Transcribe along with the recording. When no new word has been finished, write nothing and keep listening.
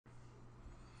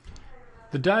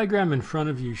The diagram in front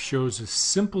of you shows a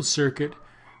simple circuit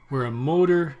where a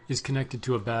motor is connected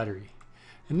to a battery.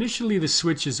 Initially the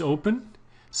switch is open,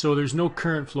 so there's no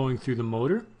current flowing through the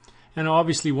motor, and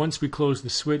obviously once we close the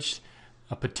switch,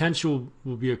 a potential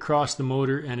will be across the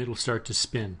motor and it'll start to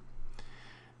spin.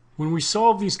 When we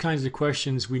solve these kinds of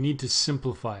questions, we need to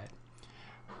simplify it.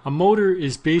 A motor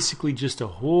is basically just a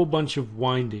whole bunch of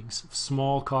windings of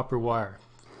small copper wire.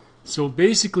 So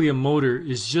basically a motor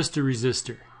is just a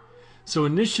resistor. So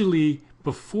initially,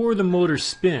 before the motor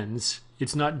spins,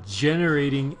 it's not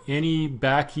generating any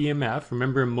back EMF.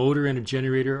 Remember, a motor and a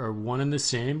generator are one and the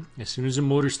same. As soon as a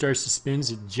motor starts to spin,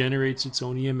 it generates its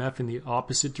own EMF in the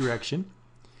opposite direction.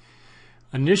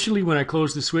 Initially, when I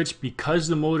close the switch, because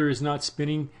the motor is not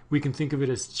spinning, we can think of it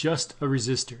as just a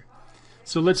resistor.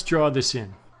 So let's draw this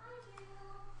in.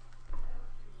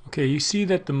 Okay, you see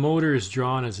that the motor is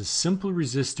drawn as a simple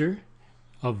resistor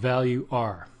of value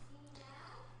R.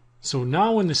 So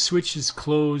now when the switch is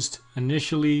closed,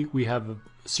 initially we have a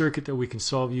circuit that we can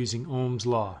solve using Ohm's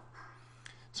law.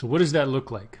 So what does that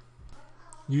look like?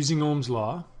 Using Ohm's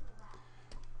law,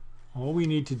 all we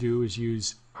need to do is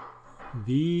use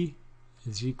V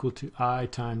is equal to I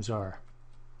times R,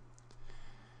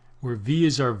 where V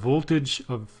is our voltage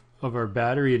of our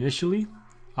battery initially,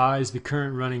 I is the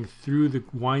current running through the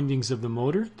windings of the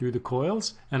motor, through the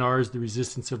coils, and R is the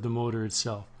resistance of the motor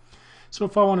itself. So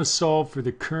if I want to solve for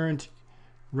the current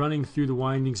running through the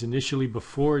windings initially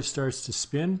before it starts to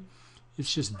spin,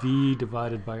 it's just V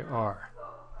divided by R.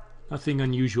 Nothing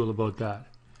unusual about that.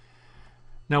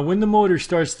 Now when the motor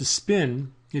starts to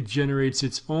spin, it generates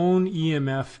its own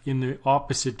EMF in the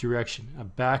opposite direction, a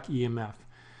back EMF.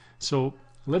 So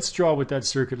let's draw what that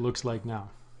circuit looks like now.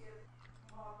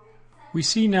 We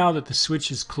see now that the switch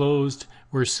is closed.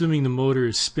 We're assuming the motor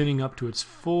is spinning up to its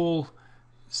full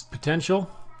potential,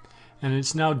 and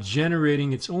it's now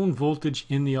generating its own voltage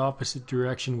in the opposite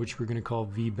direction, which we're going to call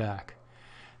V back.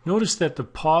 Notice that the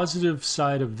positive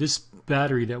side of this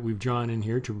battery that we've drawn in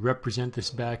here to represent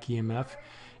this back EMF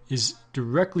is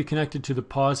directly connected to the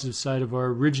positive side of our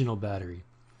original battery.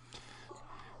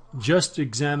 Just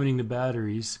examining the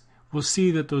batteries, we'll see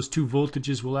that those two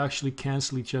voltages will actually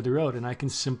cancel each other out, and I can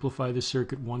simplify the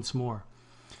circuit once more.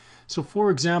 So for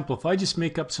example, if I just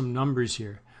make up some numbers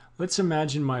here, let's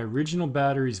imagine my original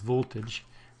battery's voltage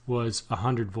was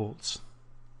 100 volts.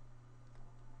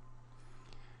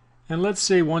 And let's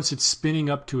say once it's spinning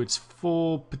up to its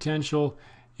full potential,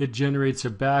 it generates a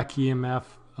back EMF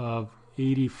of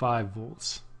 85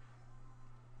 volts.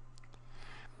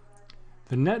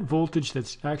 The net voltage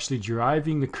that's actually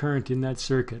driving the current in that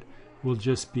circuit will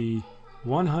just be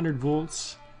 100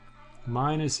 volts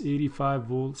minus 85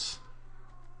 volts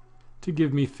to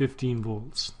give me 15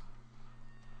 volts.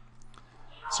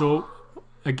 So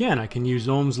again, I can use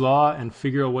Ohm's law and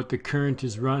figure out what the current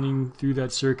is running through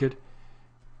that circuit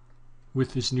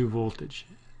with this new voltage.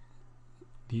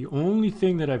 The only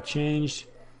thing that I've changed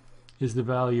is the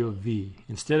value of V.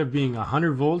 Instead of being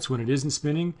 100 volts when it isn't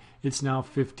spinning, it's now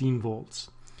 15 volts.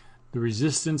 The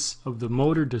resistance of the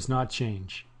motor does not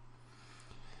change.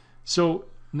 So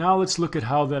now let's look at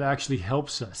how that actually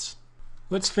helps us.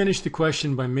 Let's finish the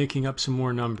question by making up some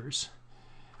more numbers.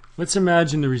 Let's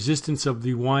imagine the resistance of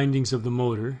the windings of the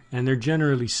motor, and they're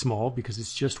generally small because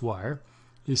it's just wire,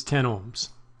 is 10 ohms.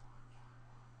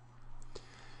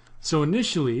 So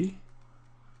initially,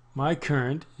 my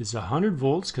current is 100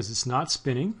 volts because it's not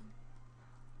spinning.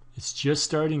 It's just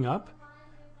starting up,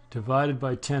 divided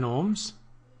by 10 ohms.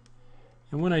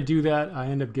 And when I do that, I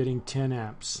end up getting 10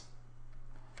 amps.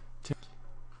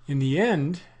 In the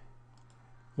end,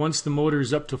 once the motor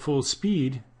is up to full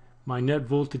speed, my net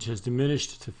voltage has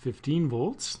diminished to 15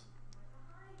 volts.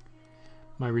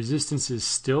 My resistance is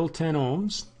still 10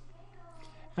 ohms,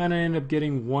 and I end up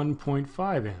getting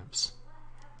 1.5 amps.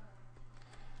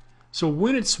 So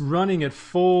when it's running at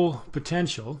full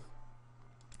potential,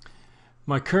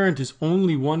 my current is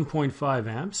only 1.5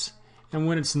 amps, and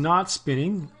when it's not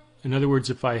spinning, in other words,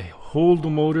 if I hold the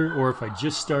motor or if I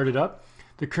just start it up,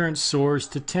 the current soars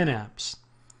to 10 amps.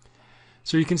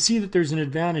 So you can see that there's an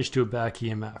advantage to a back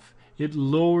EMF. It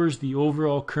lowers the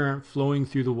overall current flowing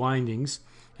through the windings,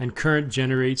 and current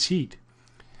generates heat.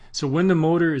 So when the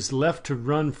motor is left to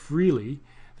run freely,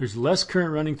 there's less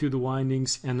current running through the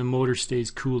windings and the motor stays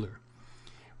cooler.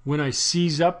 When I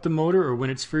seize up the motor, or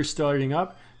when it's first starting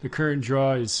up, the current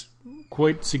draw is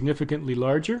quite significantly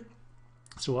larger,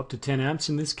 so up to 10 amps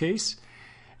in this case.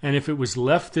 And if it was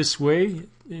left this way,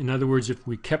 in other words, if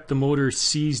we kept the motor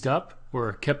seized up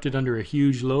or kept it under a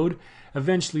huge load,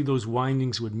 eventually those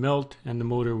windings would melt and the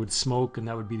motor would smoke, and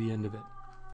that would be the end of it.